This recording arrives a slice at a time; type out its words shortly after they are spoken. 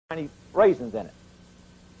tiny raisins in it.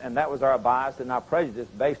 And that was our bias and our prejudice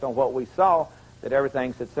based on what we saw, that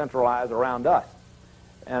everything should centralize around us.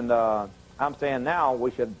 And I'm saying now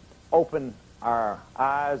we should open our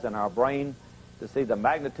eyes and our brain to see the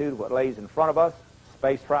magnitude of what lays in front of us.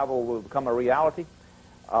 Space travel will become a reality.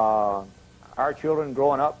 Our children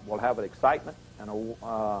growing up will have an excitement and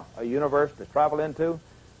a universe to travel into,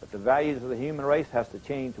 but the values of the human race has to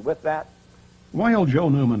change with that. While Joe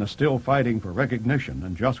Newman is still fighting for recognition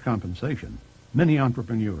and just compensation, many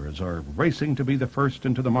entrepreneurs are racing to be the first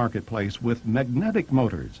into the marketplace with magnetic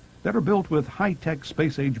motors that are built with high-tech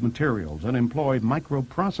space-age materials and employ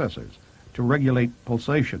microprocessors to regulate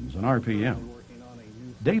pulsations and RPM.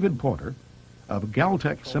 David Porter of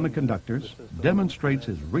Galtech Semiconductors demonstrates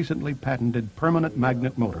his recently patented permanent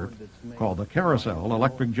magnet motor called the carousel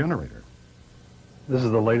electric generator. This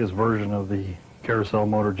is the latest version of the carousel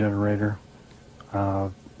motor generator.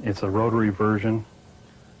 It's a rotary version.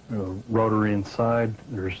 Rotary inside.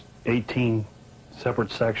 There's 18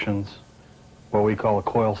 separate sections, what we call a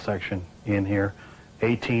coil section in here.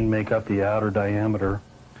 18 make up the outer diameter.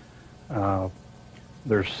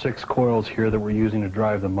 There's 6 coils here that we're using to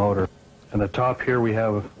drive the motor. In the top here we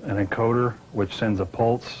have an encoder which sends a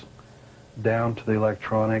pulse down to the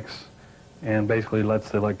electronics and basically lets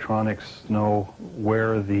the electronics know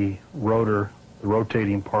where the rotor, the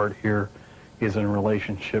rotating part here, is in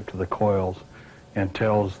relationship to the coils, and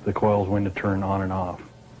tells the coils when to turn on and off.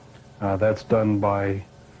 That's done by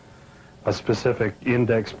a specific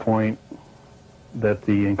index point that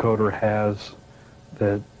the encoder has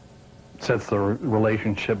that sets the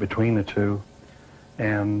relationship between the two.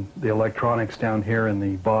 And the electronics down here in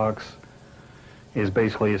the box is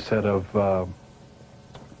basically a set of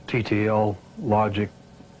TTL logic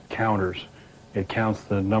counters. It counts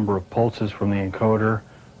the number of pulses from the encoder,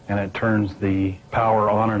 and it turns the power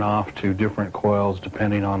on and off to different coils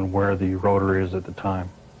depending on where the rotor is at the time.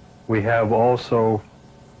 We have also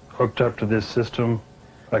hooked up to this system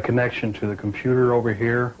a connection to the computer over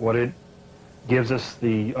here. What it gives us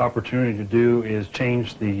the opportunity to do is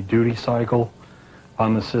change the duty cycle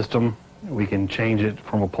on the system. We can change it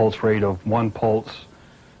from a pulse rate of 1 pulse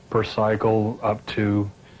per cycle up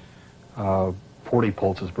to 40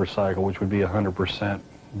 pulses per cycle, which would be 100%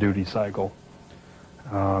 duty cycle.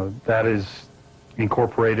 That is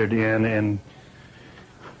incorporated in, and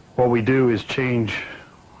what we do is change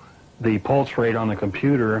the pulse rate on the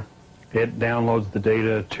computer. It downloads the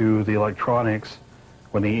data to the electronics.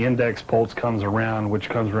 When the index pulse comes around, which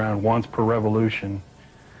comes around once per revolution,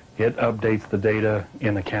 it updates the data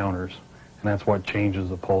in the counters, and that's what changes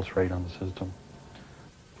the pulse rate on the system.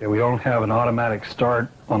 Okay, we don't have an automatic start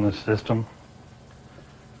on the system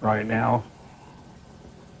right now.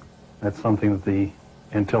 That's something that the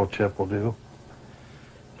Intel chip will do.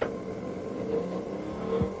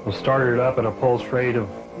 We'll start it up at a pulse rate of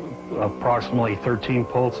approximately 13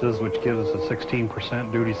 pulses, which gives us a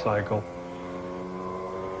 16% duty cycle.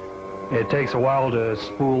 It takes a while to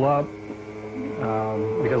spool up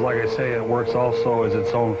because, like I say, it works also as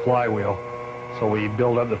its own flywheel. So we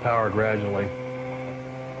build up the power gradually.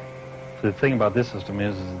 The thing about this system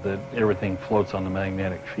is that everything floats on the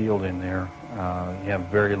magnetic field in there. You have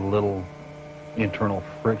very little internal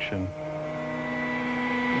friction.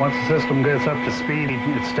 Once the system gets up to speed,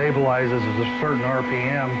 it stabilizes at a certain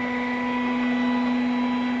RPM.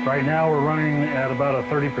 Right now we're running at about a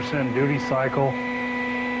 30% duty cycle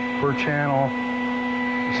per channel.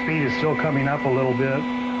 The speed is still coming up a little bit.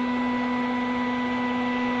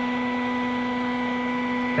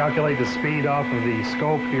 Calculate the speed off of the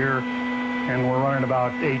scope here, and we're running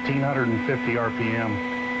about 1,850 RPM.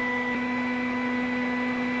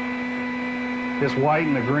 This white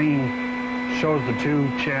and the green shows the 2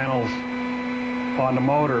 channels on the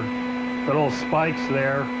motor. The little spikes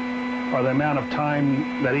there are the amount of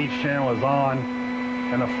time that each channel is on,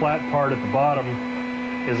 and the flat part at the bottom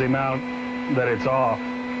is the amount that it's off.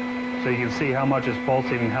 So you can see how much is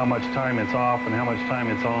pulsing and how much time it's off and how much time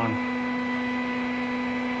it's on.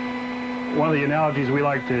 One of the analogies we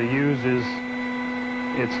like to use is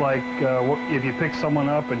it's like if you pick someone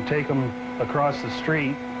up and take them across the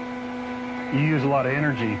street, you use a lot of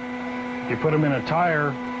energy. You put them in a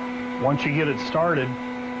tire, once you get it started,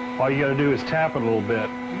 all you got to do is tap it a little bit.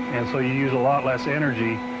 And so you use a lot less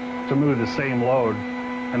energy to move the same load.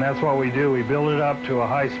 And that's what we do. We build it up to a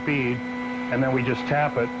high speed, and then we just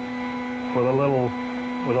tap it with a little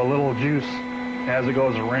juice as it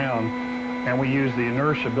goes around. And we use the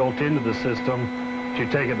inertia built into the system to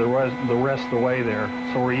take it the rest of the way there.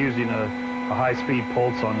 So we're using a high-speed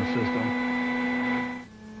pulse on the system.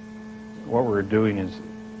 What we're doing is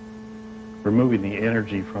removing the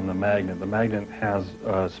energy from the magnet. The magnet has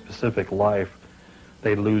a specific life.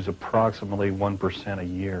 They lose approximately 1% a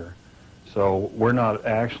year. So we're not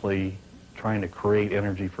actually trying to create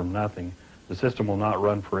energy from nothing. The system will not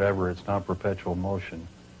run forever. It's not perpetual motion.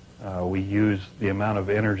 We use the amount of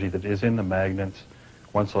energy that is in the magnets.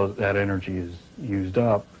 Once that energy is used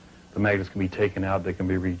up, the magnets can be taken out, they can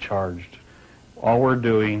be recharged. All we're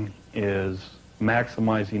doing is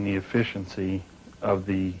maximizing the efficiency of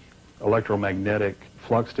the electromagnetic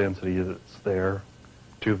flux density that's there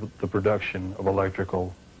to the production of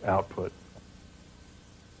electrical output.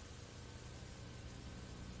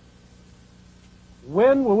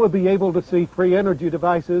 When will we be able to see free energy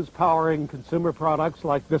devices powering consumer products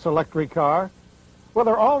like this electric car? Well,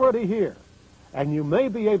 they're already here, and you may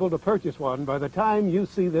be able to purchase one by the time you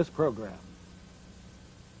see this program.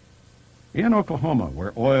 In Oklahoma,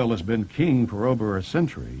 where oil has been king for over a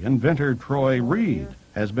century, inventor Troy Reed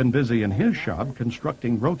has been busy in his shop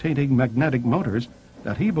constructing rotating magnetic motors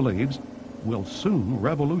that he believes will soon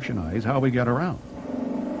revolutionize how we get around.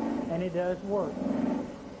 And it does work.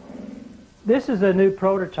 This is a new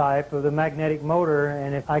prototype of the magnetic motor,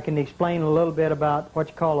 and if I can explain a little bit about what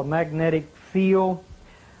you call a magnetic field.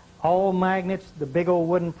 All magnets, the big old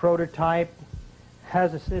wooden prototype,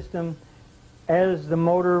 has a system. As the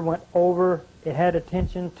motor went over, it had a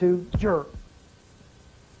tension to jerk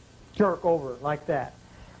over like that.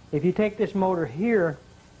 If you take this motor here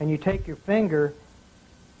and you take your finger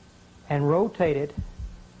and rotate it,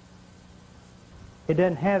 it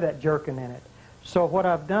doesn't have that jerking in it. So what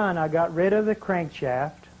I've done, I got rid of the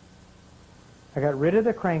crankshaft. I've got rid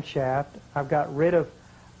of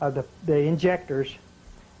the injectors,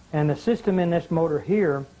 and the system in this motor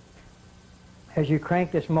here, as you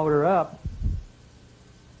crank this motor up,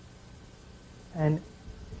 and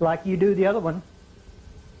like you do the other one,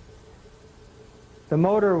 the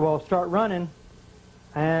motor will start running,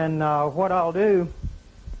 and what I'll do,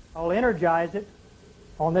 I'll energize it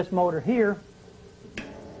on this motor here.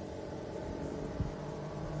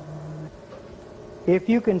 If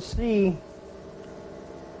you can see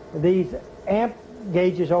these amp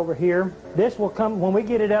gauges over here, this will come, when we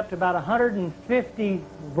get it up to about 150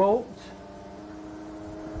 volts,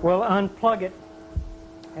 we'll unplug it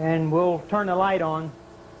and we'll turn the light on.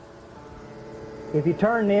 If you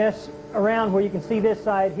turn this around where you can see this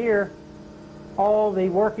side here, all the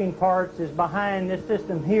working parts is behind this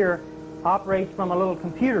system here, operates from a little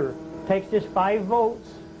computer. Takes just 5 volts.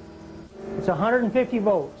 It's 150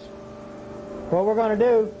 volts. What we're going to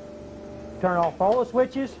do, turn off all the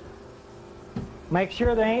switches, make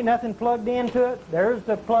sure there ain't nothing plugged into it. There's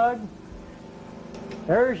the plug.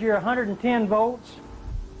 There's your 110 volts.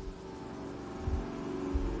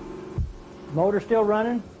 Motor's still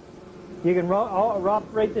running. You can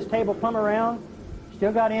operate this table plumb around.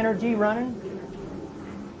 Still got energy running.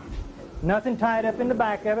 Nothing tied up in the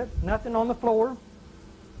back of it. Nothing on the floor.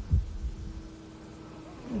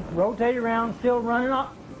 Rotate around, still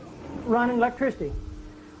running electricity.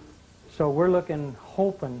 So we're looking,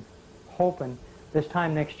 hoping this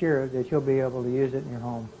time next year that you'll be able to use it in your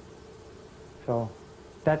home. So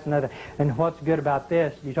that's another. And what's good about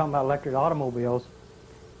this, you're talking about electric automobiles,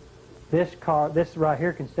 this right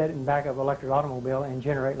here can set it in the back of an electric automobile and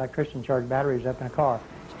generate electricity and charge batteries up in a car.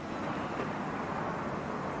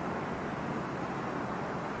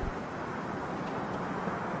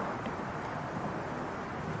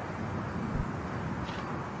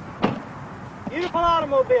 Beautiful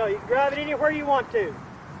automobile. You can drive it anywhere you want to.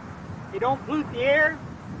 You don't pollute the air.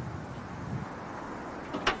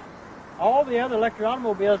 All the other electric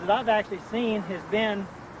automobiles that I've actually seen has been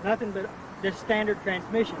nothing but this standard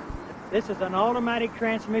transmission. This is an automatic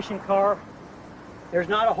transmission car. There's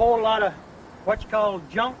not a whole lot of what you call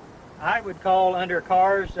junk, I would call, under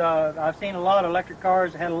cars. I've seen a lot of electric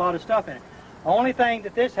cars that had a lot of stuff in it. The only thing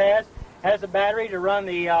that this has a battery to run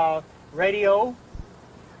the radio,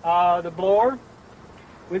 the blower.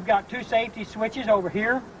 We've got 2 safety switches over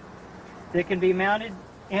here that can be mounted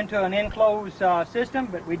into an enclosed system,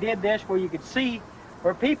 but we did this where you could see,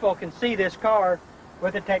 where people can see this car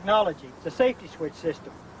with the technology. It's a safety switch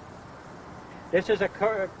system. This is a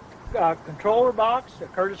controller box, a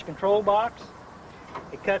Curtis control box.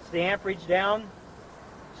 It cuts the amperage down.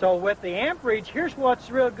 So with the amperage, here's what's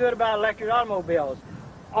real good about electric automobiles.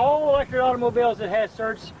 All electric automobiles that have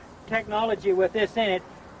surge technology with this in it,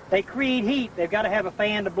 they create heat. They've got to have a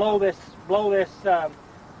fan to blow this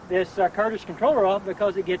Curtis controller off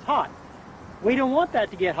because it gets hot. We don't want that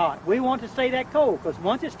to get hot. We want to stay that cold, because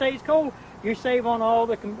once it stays cold, you save on all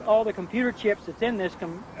the computer chips that's in this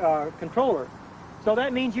controller. So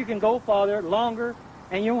that means you can go farther, longer,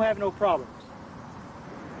 and you won't have no problems.